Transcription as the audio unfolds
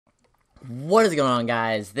What is going on,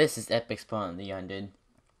 guys? This is Epic Spawn the Undead,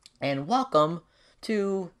 and welcome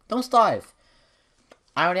to Don't Starve.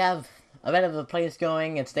 I already have a bit of a place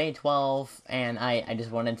going. It's day 12, and I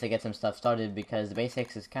just wanted to get some stuff started because the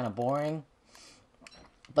basics is kind of boring.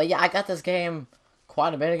 But yeah, I got this game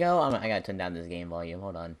quite a bit ago. I gotta turn down this game volume.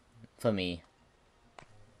 Hold on, for me.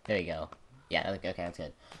 There you go. Yeah, okay, that's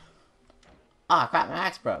good. Ah, crap, my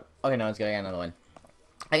axe broke. Okay, no, it's good. I got another one.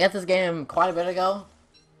 I got this game quite a bit ago.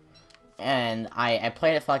 And I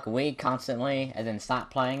played it for like a week constantly, and then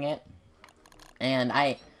stopped playing it. And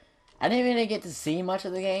I didn't really get to see much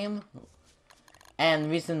of the game. And the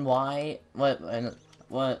reason why, what,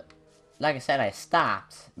 like I said, I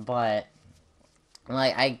stopped, but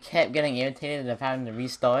like I kept getting irritated of having to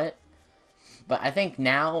restart it. But I think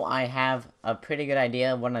now I have a pretty good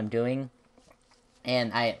idea of what I'm doing,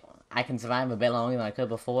 and I can survive a bit longer than I could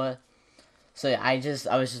before. So I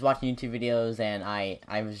was just watching YouTube videos, and I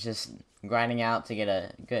was just grinding out to get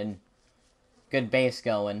a good base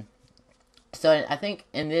going. So I think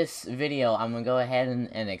in this video I'm gonna go ahead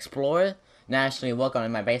and explore, not actually work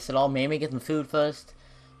on my base at all. Maybe get some food first,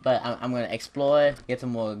 but I'm gonna explore, get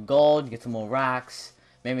some more gold, get some more rocks.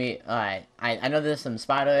 Maybe I know there's some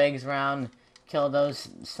spider eggs around. Kill those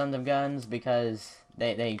sons of guns because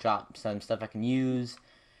they drop some stuff I can use,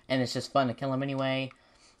 and it's just fun to kill them anyway.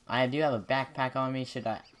 I do have a backpack on me. Should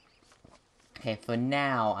I? Okay, for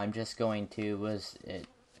now, I'm just going to,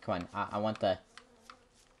 come on, I want the,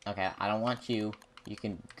 okay, I don't want you, you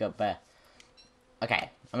can go back.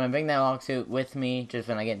 Okay, I'm gonna bring that log suit with me, just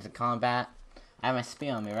when I get into combat. I have my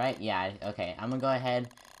spear on me, right? Yeah, okay, I'm gonna go ahead,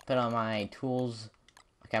 put on my tools.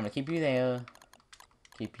 Okay, I'm gonna keep you there,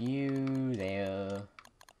 and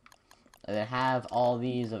then have all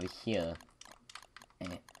these over here.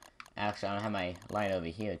 And actually, I'm gonna have my light over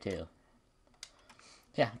here, too.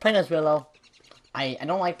 Yeah, playing as Willow. I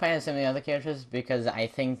don't like playing as some of the other characters because I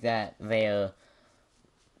think that they're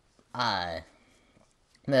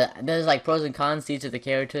there's like pros and cons to each of the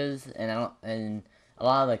characters, and and a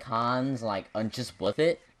lot of the cons like are just with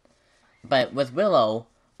it. But with Willow,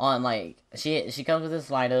 on like she comes with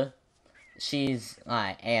this lighter. She's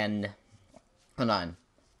and hold on.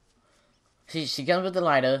 She comes with the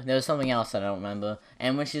lighter. There's something else that I don't remember.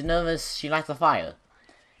 And when she's nervous, she lights a fire.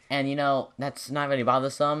 And you know, that's not really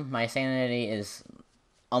bothersome. My sanity is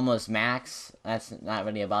almost max. That's not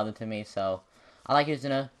really a bother to me, so I like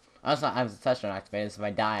using her. I also have the touchdown activated, so if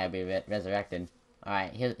I die, I'll be resurrected.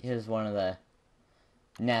 Alright, here's one of the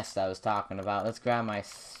nests I was talking about. Let's grab my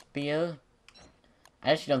spear.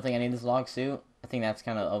 I actually don't think I need this log suit. I think that's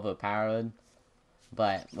kind of overpowered.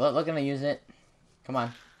 But we're gonna use it. Come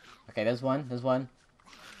on. Okay, there's one.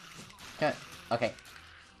 Okay.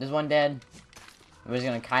 There's one dead. We're just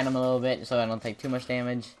gonna kite him a little bit so I don't take too much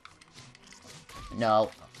damage.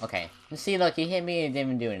 No. Okay. See, look, he hit me and didn't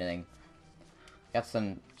even do anything. Got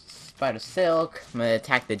some spider silk. I'm gonna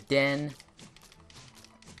attack the den.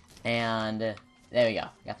 And there we go.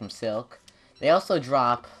 Got some silk. They also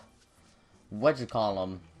drop, what you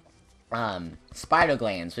call them? Spider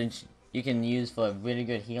glands, which you can use for really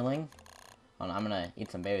good healing. Hold on, I'm gonna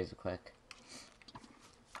eat some berries real quick.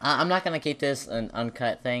 I'm not gonna keep this an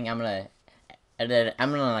uncut thing. I'm gonna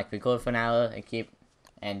like record for an hour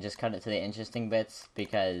and just cut it to the interesting bits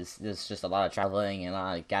because there's just a lot of traveling and a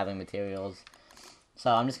lot of gathering materials.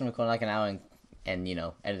 So I'm just gonna record like an hour and you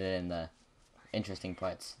know, edit in the interesting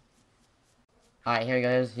parts. Alright, here we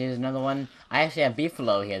go. Here's another one. I actually have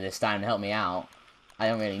Beefalo here this time to help me out. I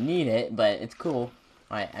don't really need it, but it's cool.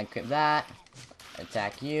 Alright, I equip that.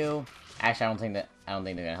 Attack you. Actually, I don't think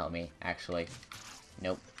they're gonna help me, actually.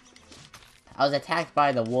 Nope. I was attacked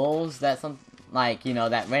by the wolves that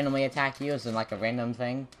that randomly attack you. It's like a random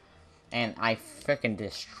thing. And I freaking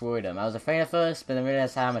destroyed them. I was afraid at first, but then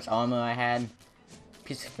realized how much armor I had.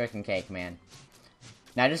 Piece of freaking cake, man.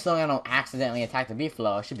 Now, just so I don't accidentally attack the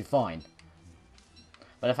Beefalo, I should be fine.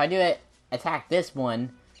 But if I do attack this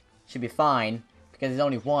one, should be fine. Because there's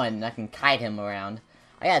only one, and I can kite him around.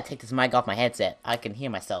 I gotta take this mic off my headset. I can hear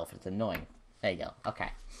myself. It's annoying. There you go. Okay.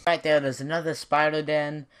 Right there's another spider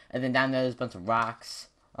den. And then down there's a bunch of rocks.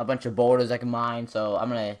 A bunch of boulders I can mine. So I'm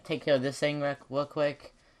gonna take care of this thing real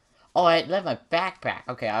quick. Oh, I left my backpack.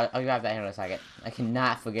 Okay, I'll grab that here in a second. I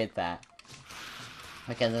cannot forget that.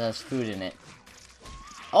 Because there's food in it.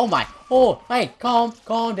 Oh my. Oh, hey, calm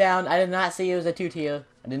down. I did not see it was a 2-tier.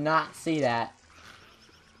 I did not see that.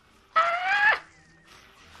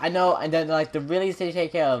 I know, and then like the really easy to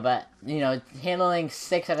take care of, but you know, handling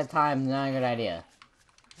 6 at a time is not a good idea.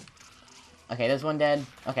 Okay, there's one dead.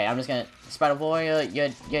 Okay, I'm just gonna Spider Warrior. You're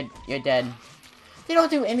dead. They don't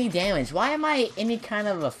do any damage. Why am I any kind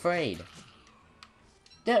of afraid?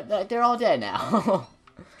 They're all dead now.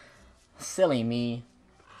 Silly me.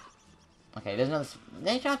 Okay, there's another.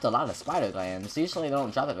 They dropped a lot of spider glands. Usually they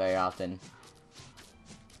don't drop it very often.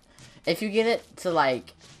 If you get it to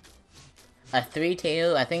like a 3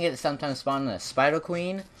 tier, I think it sometimes spawns a spider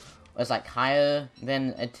queen. It's like higher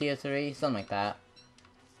than a tier 3, something like that.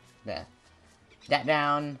 Yeah. That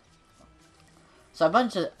down. So a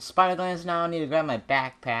bunch of spider glands now. I need to grab my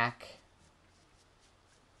backpack.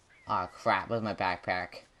 Oh crap, where's my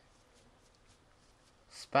backpack?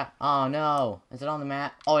 Oh no, is it on the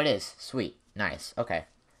map? Oh, it is. Sweet. Nice. Okay.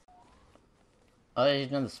 Oh, there's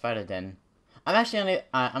another spider den. I'm actually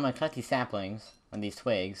gonna cut these saplings on these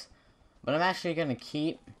twigs, but I'm actually gonna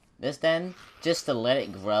keep this den just to let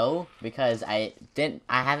it grow because I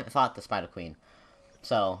haven't fought the spider queen,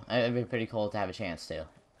 so it'd be pretty cool to have a chance to.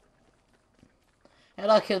 And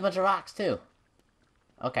look, here's a bunch of rocks too.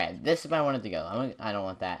 Okay, this is where I wanted to go. I don't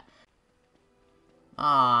want that.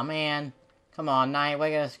 Aw, man. Come on, Knight, why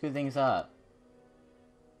you gotta screw things up?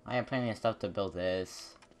 I have plenty of stuff to build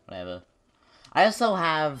this. Whatever. I also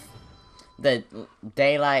have the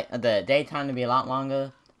daytime to be a lot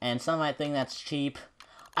longer, and some might think that's cheap.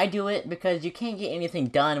 I do it because you can't get anything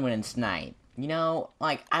done when it's night. You know,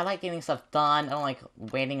 like, I like getting stuff done. I don't like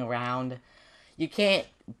waiting around. You can't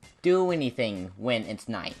do anything when it's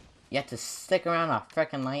night. You have to stick around a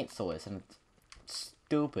frickin' light source, and it's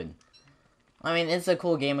stupid. I mean, it's a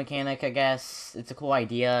cool game mechanic, I guess. It's a cool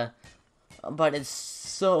idea. But it's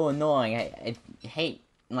so annoying. I hate,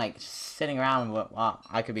 like, sitting around while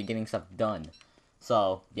I could be getting stuff done.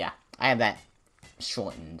 So, yeah. I have that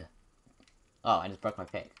shortened. Oh, I just broke my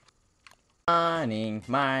pick. Mining,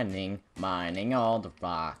 mining, mining all the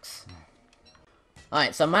rocks.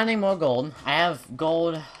 Alright, so mining more gold. I have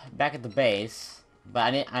gold back at the base.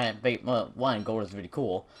 But well, one, gold is really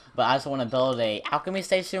cool. But I also want to build a alchemy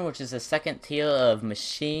station, which is the second tier of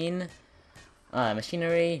machinery.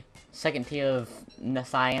 Second tier of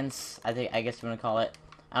science, I guess you want to call it.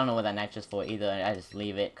 I don't know what that nitro is for either. I just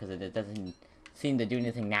leave it because it doesn't seem to do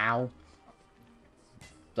anything now.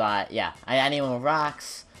 But yeah, I need more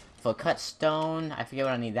rocks for cut stone. I forget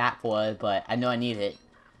what I need that for, but I know I need it.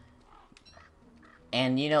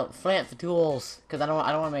 And you know, flint for tools, because I don't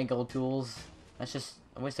want to make gold tools. That's just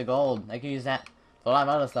a waste of gold. I could use that for a lot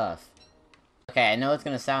of other stuff. Okay, I know it's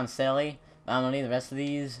gonna sound silly, but I'm gonna leave the rest of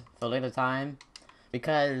these for a later time.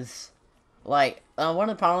 Because, like, one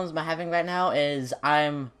of the problems I'm having right now is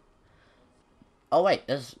oh wait,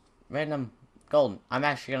 there's random gold. I'm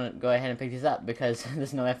actually gonna go ahead and pick these up because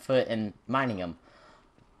there's no effort in mining them.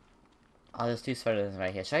 Oh, there's 2 spiders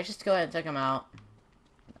right here. Should I just go ahead and check them out?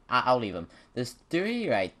 I'll leave them. There's 3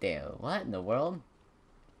 right there. What in the world?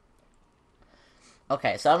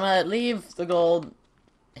 Okay, so I'm gonna leave the gold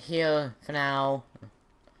here for now.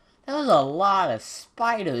 There was a lot of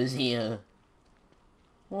spiders here.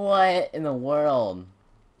 What in the world?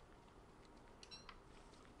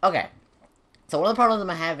 Okay. So one of the problems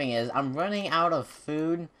I'm having is I'm running out of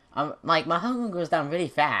food. My hunger goes down really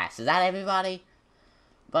fast. Is that everybody?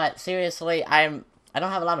 But seriously, I don't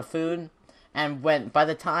have a lot of food. And by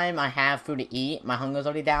the time I have food to eat, my hunger's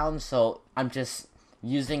already down, so I'm just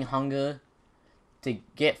using hunger to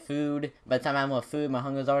get food. By the time I have more food, my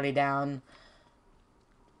hunger's already down.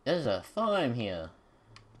 There's a farm here.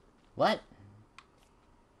 What?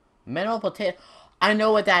 Mineral potato. I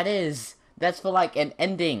know what that is. That's for like an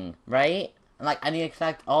ending, right? Like I need to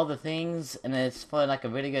collect all the things, and it's for like a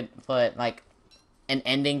really good like an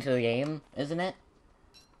ending to the game, isn't it?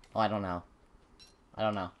 Oh, I don't know. I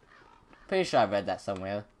don't know. Pretty sure I read that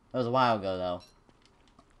somewhere. It was a while ago though.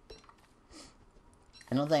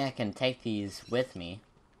 I don't think I can take these with me.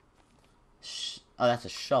 Oh, that's a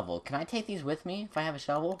shovel. Can I take these with me if I have a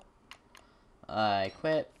shovel?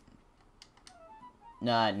 Equip.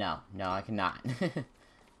 No, I cannot.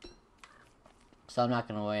 So I'm not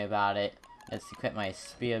gonna worry about it. Let's equip my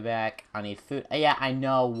spear back. I need food. Yeah, I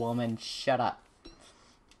know, woman. Shut up.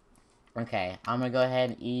 Okay, I'm gonna go ahead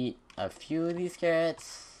and eat a few of these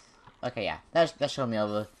carrots. Okay, yeah, that should me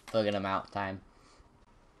over for a good amount of time.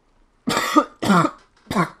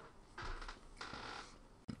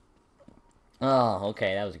 Oh,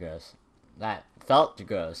 okay, that was gross. That felt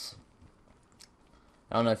gross.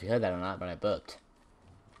 I don't know if you heard that or not, but I burped.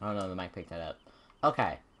 I don't know if the mic picked that up.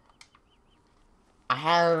 Okay. I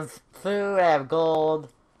have food, I have gold.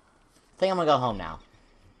 I think I'm gonna go home now.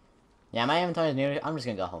 Yeah, my inventory is new. I'm just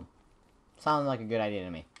gonna go home. Sounds like a good idea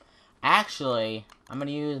to me. Actually, I'm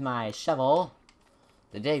gonna use my shovel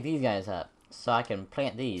to dig these guys up so I can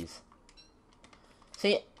plant these.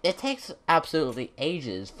 See, it takes absolutely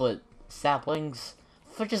ages for saplings,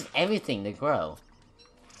 for just everything to grow.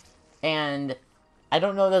 And I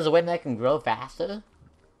don't know if there's a way that I can grow faster.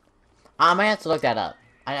 I might have to look that up.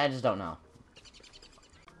 I just don't know.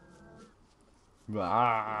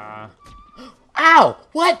 Ow!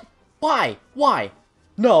 What? Why? Why?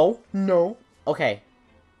 No. No. Okay.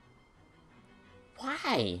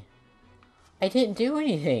 Why? I didn't do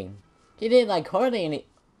anything. You didn't, like, hardly any...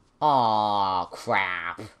 Aw,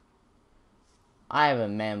 crap. I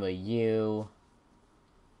remember you.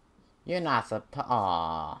 You're not supposed...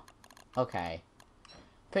 Aw. Okay.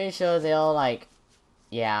 Pretty sure they're all, like...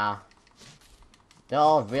 Yeah. They're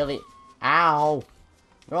all really... Ow!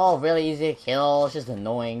 They're all really easy to kill. It's just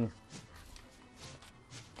annoying.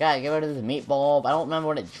 Gotta get rid of the meat bulb. I don't remember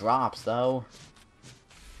when it drops, though.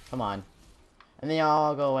 Come on. And then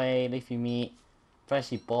y'all go away. Leafy meat.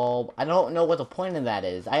 Fleshy bulb. I don't know what the point of that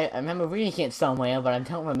is. I remember reading it somewhere, but I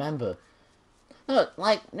don't remember. Look,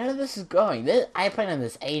 like, none of this is growing. I played on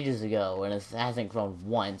this ages ago, and it hasn't grown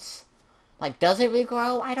once. Like, does it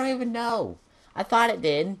regrow? I don't even know. I thought it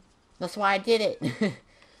did. That's why I did it. You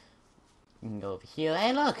can go over here.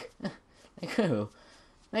 Hey, look! Thank you.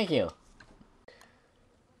 Thank you.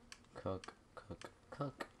 Cook, cook,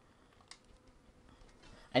 cook.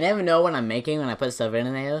 I never know what I'm making when I put stuff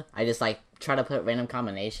in there. I just, like, try to put random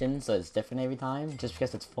combinations so it's different every time, just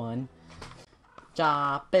because it's fun.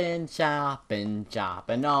 Chopping, chopping,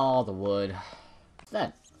 chopping all the wood. What's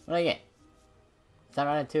that? What do I get? Is that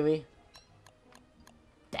Ratatouille?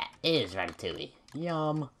 That is Ratatouille.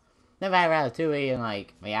 Yum. Never had Ratatouille in,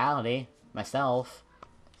 like, reality. Myself.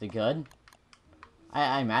 Is it good?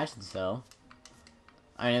 I imagine so.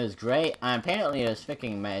 I mean, it was great. Apparently, it was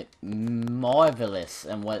freaking marvelous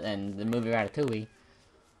in the movie Ratatouille.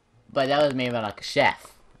 But that was made by, like, a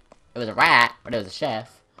chef. It was a rat, but it was a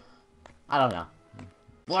chef. I don't know.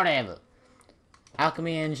 Whatever.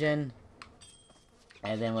 Alchemy engine.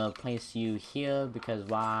 And then we'll place you here, because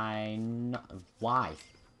why not? Why?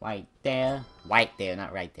 Right there. Right there,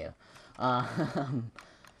 not right there.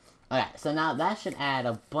 Okay, so now that should add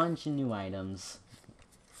a bunch of new items.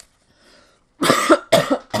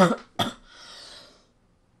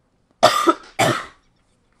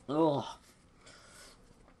 Ugh.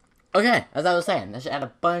 Okay, as I was saying, that should add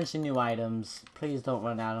a bunch of new items. Please don't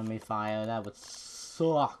run out on me, fire. That would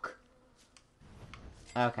suck.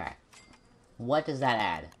 Okay. What does that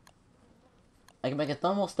add? I can make a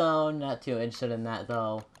thermal stone, not too interested in that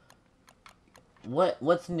though.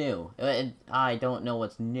 What's new? I don't know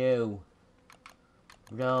what's new.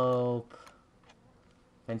 Rope.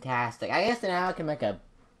 Fantastic. I guess now I can make a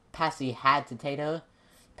passihaditator.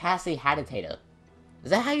 Passihaditator. Is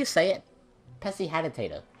that how you say it?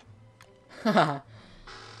 Passihaditator. I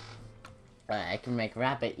can make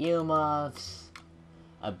rabbit earmuffs,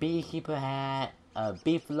 a beekeeper hat, a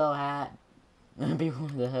beefalo hat, beef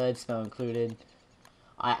with the hood, snow included.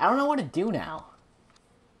 I don't know what to do now.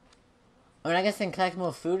 I mean, I guess I can collect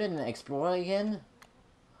more food and explore again.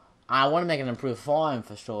 I want to make an improved farm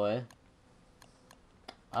for sure.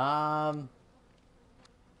 Hold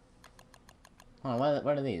on,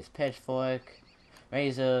 what are these? Pitchfork,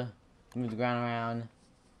 razor, move the ground around.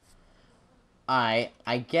 Alright,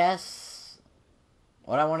 I guess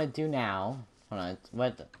what I want to do now. Hold on,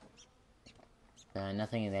 what?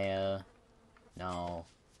 Nothing in there. No.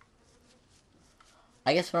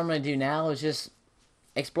 I guess what I'm gonna do now is just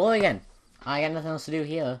explore again. I got nothing else to do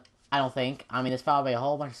here. I don't think. I mean, there's probably a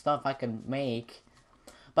whole bunch of stuff I could make.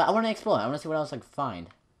 But I want to explore. I want to see what else I can find.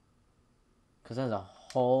 Because there's a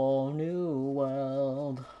whole new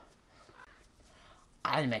world.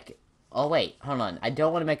 I didn't make it. Oh, wait. Hold on. I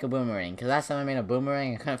don't want to make a boomerang. Because last time I made a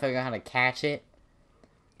boomerang, I couldn't figure out how to catch it.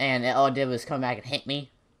 And all it did was come back and hit me.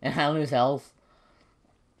 And I lose health.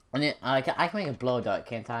 And then, I can make a blow dart,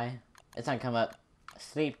 can't I? It's not come up.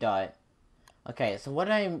 Sleep dart. Okay, so what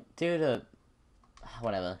do I do to...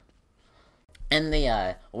 Whatever. In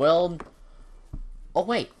the, world... Oh,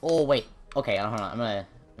 wait. Oh, wait. Okay, hold on. I'm gonna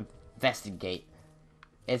investigate.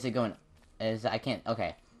 Is it going... I can't...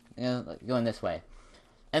 Okay. Going this way.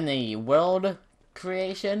 In the world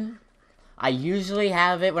creation, I usually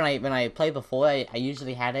have it when I play before. I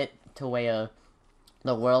usually had it to where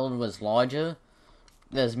the world was larger.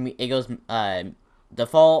 It goes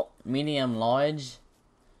default, medium, large,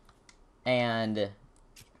 and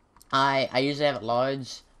I usually have it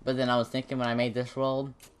large. But then I was thinking when I made this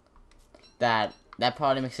world that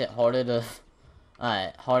probably makes it harder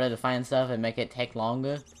to find stuff and make it take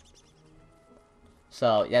longer.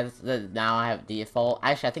 So, yeah, now I have default.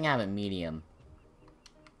 Actually, I think I have it medium.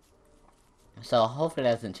 So, hopefully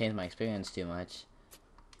that doesn't change my experience too much.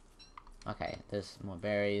 Okay, there's more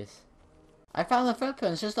berries. I found the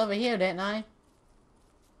footprints just over here, didn't I?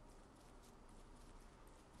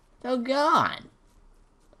 They're gone.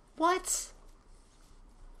 What?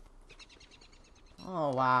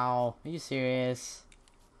 Oh wow, are you serious?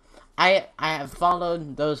 I have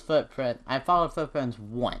followed those footprints. I followed footprints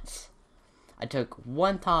once. I took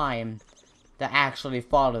one time to actually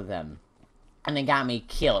follow them, and it got me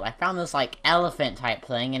killed. I found this like elephant type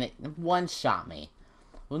thing, and it one-shot me.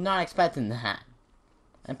 Was not expecting that.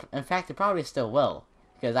 In fact, it probably still will,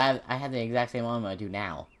 because I have the exact same armor I do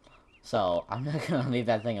now. So I'm not gonna leave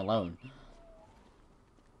that thing alone.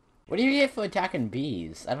 What do you get for attacking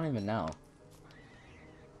bees? I don't even know.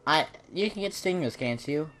 You can get stingers, can't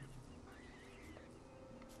you?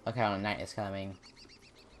 Okay, well, night is coming.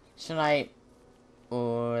 Should I?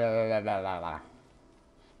 Ooh,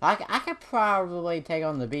 I could probably take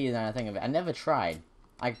on the bees now I think of it. I never tried.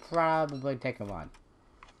 I could probably take them on.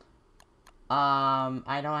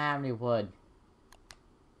 I don't have any wood.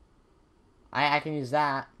 I can use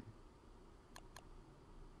that.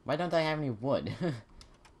 Why don't I have any wood?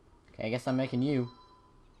 Okay, I guess I'm making you.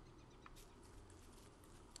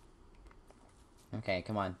 Okay,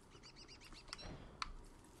 come on.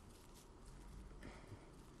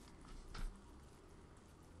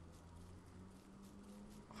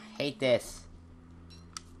 I hate this.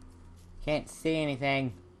 Can't see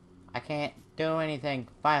anything. I can't do anything.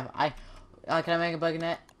 Can I make a bug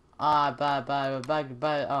net? Oh.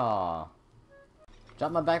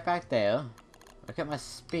 Drop my backpack there. Look at my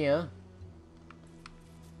spear.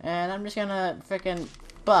 And I'm just gonna freaking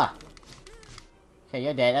Okay,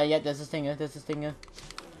 you're dead. Yeah, there's a stinger. There's a stinger.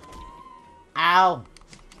 Ow!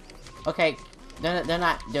 Okay, they're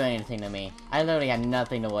not doing anything to me. I literally have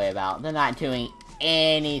nothing to worry about. They're not doing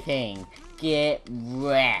anything. Get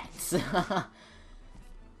wrecked.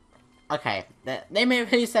 Okay, they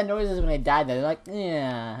made really sad noises when they died. They're like,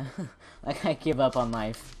 yeah. Like, I give up on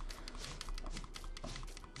life.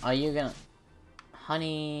 Are you gonna...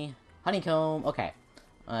 Honeycomb. Okay.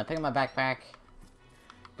 Pick up my backpack.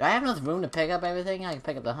 Do I have enough room to pick up everything? I can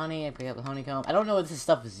pick up the honey, I can pick up the honeycomb. I don't know what this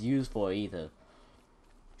stuff is used for either.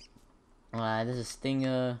 This is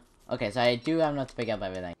stinger. Okay, so I do have enough to pick up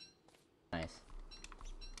everything. Nice.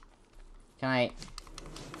 Can I...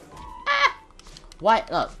 Ah! What?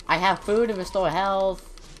 Look, I have food to restore health.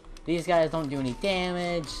 These guys don't do any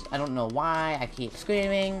damage. I don't know why I keep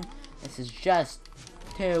screaming. This is just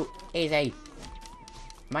too easy.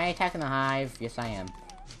 Am I attacking the hive? Yes, I am.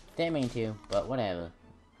 Didn't mean to, but whatever.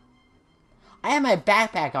 I have my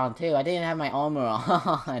backpack on, too. I didn't have my armor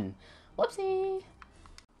on. Whoopsie.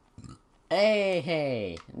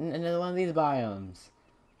 Hey. Another one of these biomes.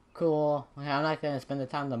 Cool. Okay, I'm not gonna spend the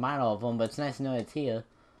time to mine all of them, but it's nice to know it's here.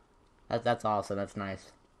 That's awesome. That's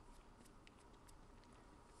nice.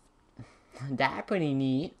 That's pretty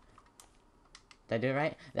neat. Did I do it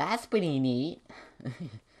right? That's pretty neat.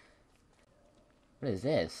 What is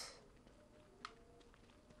this?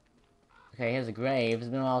 Okay, here's a grave. It's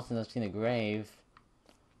been a while since I've seen a grave.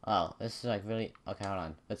 Oh, this is like really... Okay, hold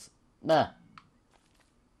on. Let's...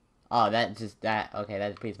 Oh, okay,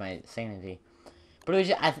 that depletes my sanity. But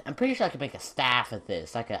I'm pretty sure I could make a staff with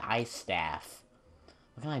this. Like an ice staff.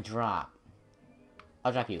 What can I drop?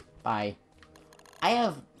 I'll drop you. Bye. I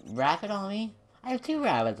have rabbit on me? I have 2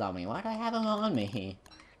 rabbits on me. Why do I have them on me?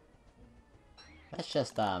 Let's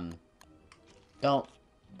just, don't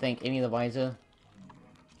think any of the wiser.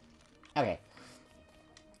 Okay.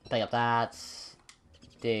 Pick up that.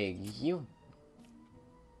 Dig you.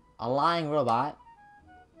 A lying robot.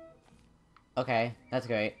 Okay, that's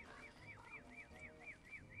great.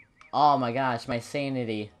 Oh my gosh, my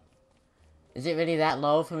sanity. Is it really that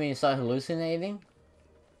low for me to start hallucinating?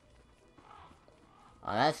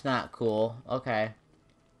 Oh, that's not cool. Okay.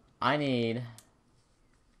 I need...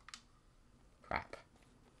 Crap.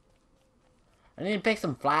 I need to pick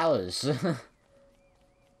some flowers.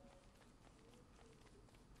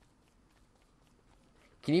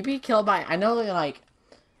 Can you be killed by... I know, like...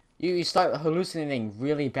 You start hallucinating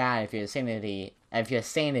really bad if your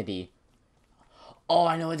sanity... Oh,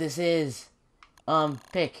 I know what this is!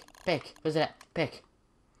 Pick. Where's that? Pick.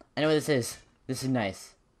 I know what this is. This is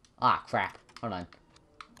nice. Ah, crap. Hold on.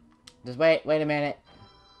 Just wait a minute.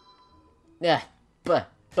 Yeah, but.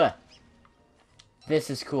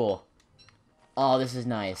 This is cool. Oh, this is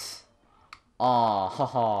nice. Oh,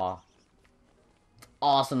 haha.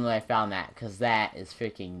 Awesome that I found that, because that is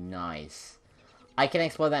freaking nice. I can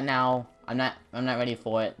explore that now. I'm not ready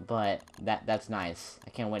for it, but that's nice. I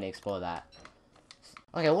can't wait to explore that.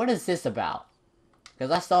 Okay, what is this about? Because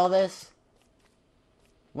I saw this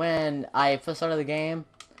when I first started the game.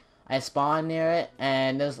 I spawned near it,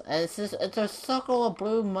 and it's a circle of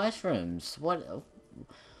blue mushrooms.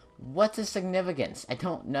 What's the significance? I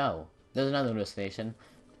don't know. There's another hallucination.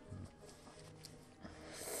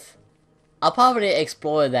 I'll probably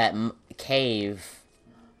explore that cave,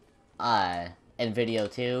 in video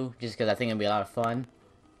too, just because I think it'll be a lot of fun.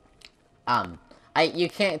 You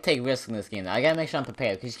can't take risks in this game, though. I gotta make sure I'm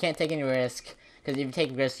prepared, because you can't take any risk, because if you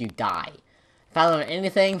take risks, you die. If I learn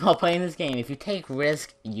anything while playing this game, if you take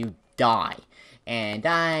risk, you die. And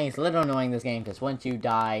dying is a little annoying in this game, because once you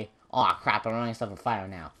die... Oh crap, I'm running stuff on fire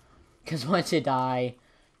now. Because once you die,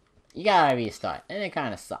 you gotta restart, and it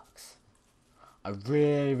kinda sucks. I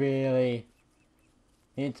really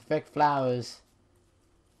need to pick flowers.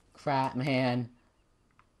 Crap, man.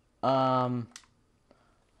 I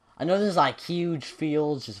know there's like huge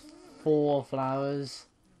fields just full of flowers.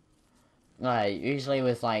 Like usually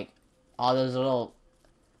with like all those little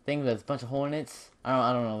things with a bunch of hornets.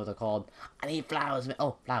 I don't know what they're called. I need flowers.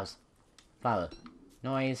 Oh, flowers. Flower.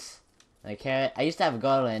 Noise. A carrot. I used to have a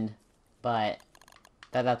garland, but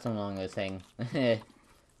that's no longer a thing. The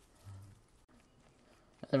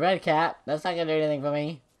red cap. That's not gonna do anything for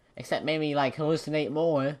me, except maybe like hallucinate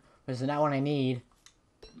more, which is not what I need.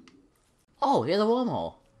 Oh, here's a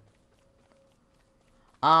wormhole.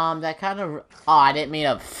 That kind of... Oh, I didn't mean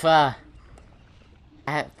to...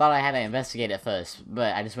 I thought I had to investigate it first,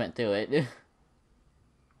 but I just went through it.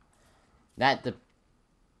 What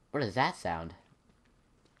does that sound?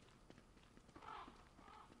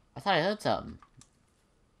 I thought I heard something.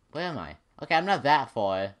 Where am I? Okay, I'm not that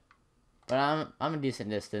far, but I'm a decent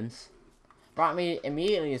distance. Brought me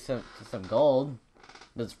immediately to some gold.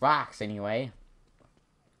 Those rocks, anyway.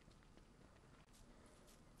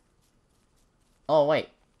 Oh, wait.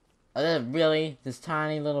 Are there really this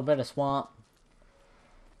tiny little bit of swamp?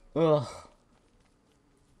 Ugh.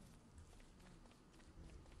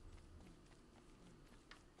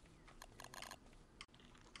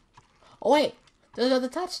 Oh, wait. There's the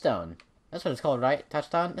touchstone. That's what it's called, right?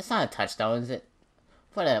 Touchstone? It's not a touchstone, is it?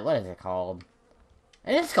 What is it called?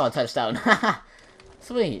 It is called touchstone.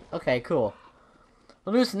 Sweet. Okay, cool.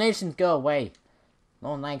 Hallucinations go away. No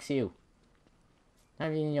one likes you.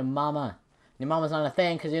 Not even your mama. Your mama's not a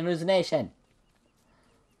thing because you're an hallucination.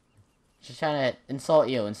 She's trying to insult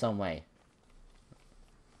you in some way.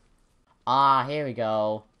 Ah, here we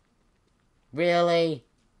go. Really?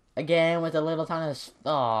 Again with a little tiny...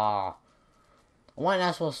 Aww. I want an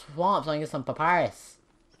actual swamp so I can get some papyrus.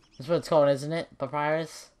 That's what it's called, isn't it?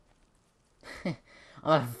 Papyrus? I'm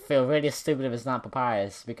gonna feel really stupid if it's not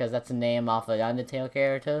papyrus, because that's a name off of the Undertale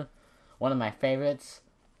character. One of my favorites.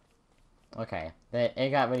 Okay.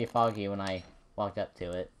 It got really foggy when I walked up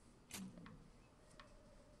to it.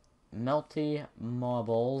 Melty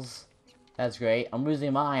marbles. That's great. I'm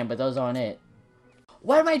losing mine, but those aren't it.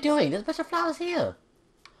 What am I doing? There's a bunch of flowers here.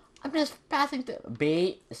 I'm just passing through.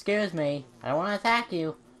 Bee, excuse me. I don't want to attack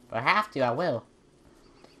you, but I have to. I will.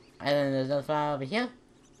 And then there's another flower over here.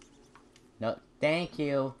 No, thank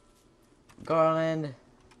you. Garland.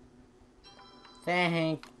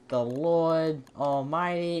 Thank the Lord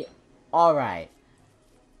Almighty. Alright.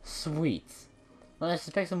 Sweet. Let's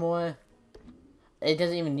just pick some more. It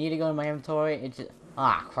doesn't even need to go in my inventory. It just...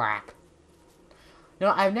 Ah, crap. You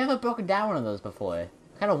know, I've never broken down one of those before. I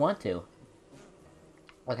kind of want to.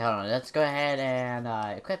 Okay, hold on. Let's go ahead and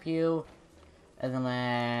equip you. And then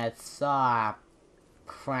let's... crap.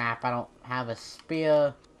 I don't have a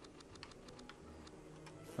spear.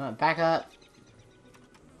 Back up.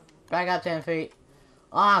 Back up 10 feet.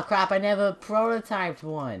 Ah, crap. I never prototyped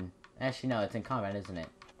one. Actually, no. It's in combat, isn't it?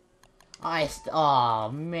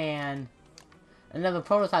 Oh, man. I never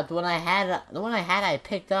prototyped the one I had. The one I had, I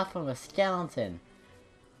picked up from a skeleton.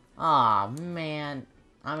 Aw, man.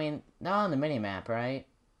 I mean, they're on the minimap, right?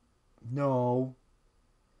 No.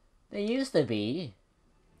 They used to be.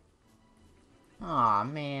 Aw,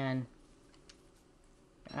 man.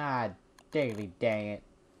 Ah, diggity dang it.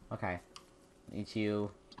 Okay. Need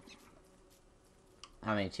you.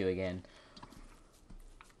 I'll need you again.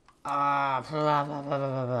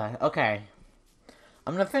 Okay.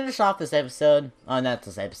 I'm gonna finish off this episode, not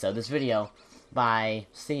this episode, this video, by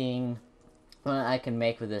seeing what I can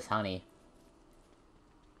make with this honey.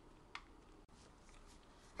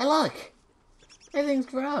 Hey look! Everything's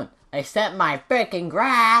grown! Except my frickin'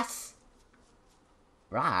 grass!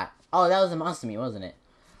 Right. Oh, that was a monster meat, wasn't it?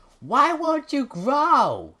 Why won't you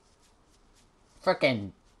grow?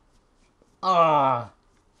 Frickin'... Ugh.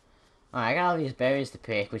 Alright, I got all these berries to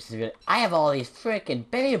pick, which is good. I have all these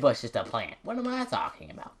frickin' berry bushes to plant. What am I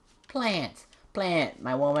talking about? Plants. Plant,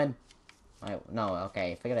 my woman. No,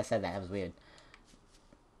 okay. I figured I said that. That was weird.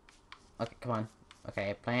 Okay, come on.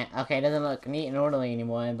 Okay, plant. Okay, it doesn't look neat and orderly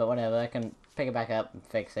anymore, but whatever. I can pick it back up and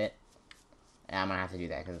fix it. And I'm gonna have to do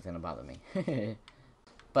that because it's gonna bother me.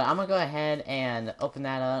 But I'm gonna go ahead and open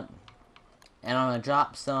that up. And I'm gonna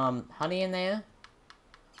drop some honey in there.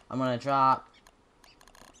 I'm gonna drop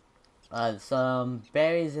some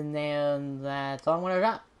berries in there, and that's all I'm gonna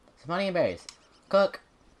drop. Some honey and berries. Cook.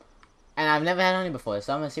 And I've never had honey before,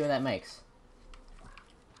 so I'm gonna see what that makes.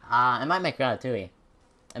 It might make ratatouille.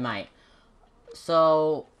 It might.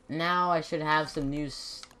 So, now I should have some new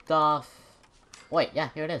stuff. Wait, yeah,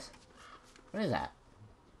 here it is. What is that?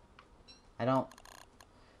 I don't...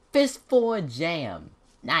 Fist for jam.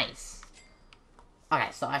 Nice. Okay,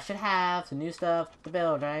 so I should have some new stuff to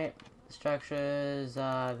build, right? Structures,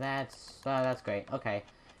 that's great. Okay.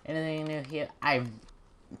 Anything new here? I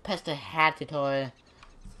Pesticatator.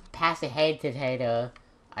 Passihatator.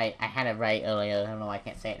 I had it right earlier. I don't know why I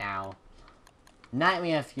can't say it now.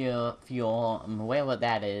 Nightmare fuel. I'm aware what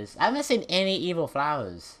that is. I haven't seen any evil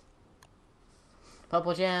flowers.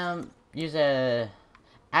 Purple gem. Use a...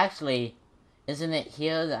 Actually, isn't it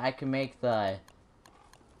here that I can make the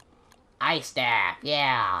ice staff?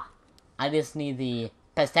 Yeah. I just need the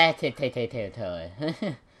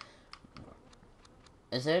Pesticatator.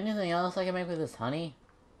 Is there anything else I can make with this honey?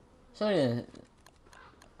 So,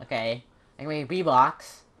 okay. I can make a bee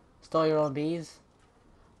box. Store your own bees.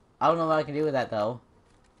 I don't know what I can do with that though.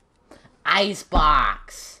 Ice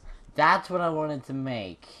box! That's what I wanted to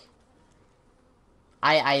make.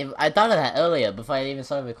 I thought of that earlier before I even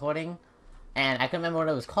started recording. And I couldn't remember what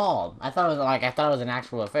it was called. I thought it was an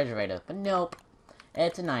actual refrigerator. But nope.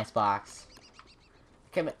 It's an ice box.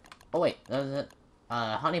 Okay, but, oh wait, there's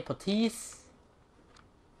a honey patisse.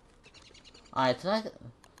 Alright, so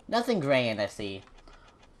nothing grand I see.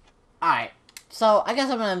 Alright, so I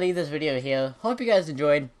guess I'm gonna leave this video here. Hope you guys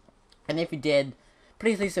enjoyed. And if you did,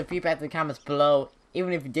 please leave some feedback in the comments below.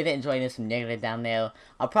 Even if you didn't enjoy, there's some negative down there.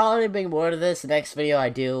 I'll probably bring more to this. The next video I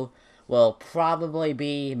do will probably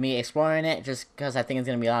be me exploring it, just because I think it's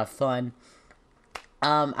going to be a lot of fun.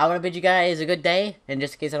 I want to bid you guys a good day, and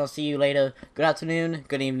just in case I don't see you later, good afternoon,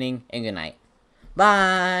 good evening, and good night.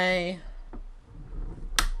 Bye!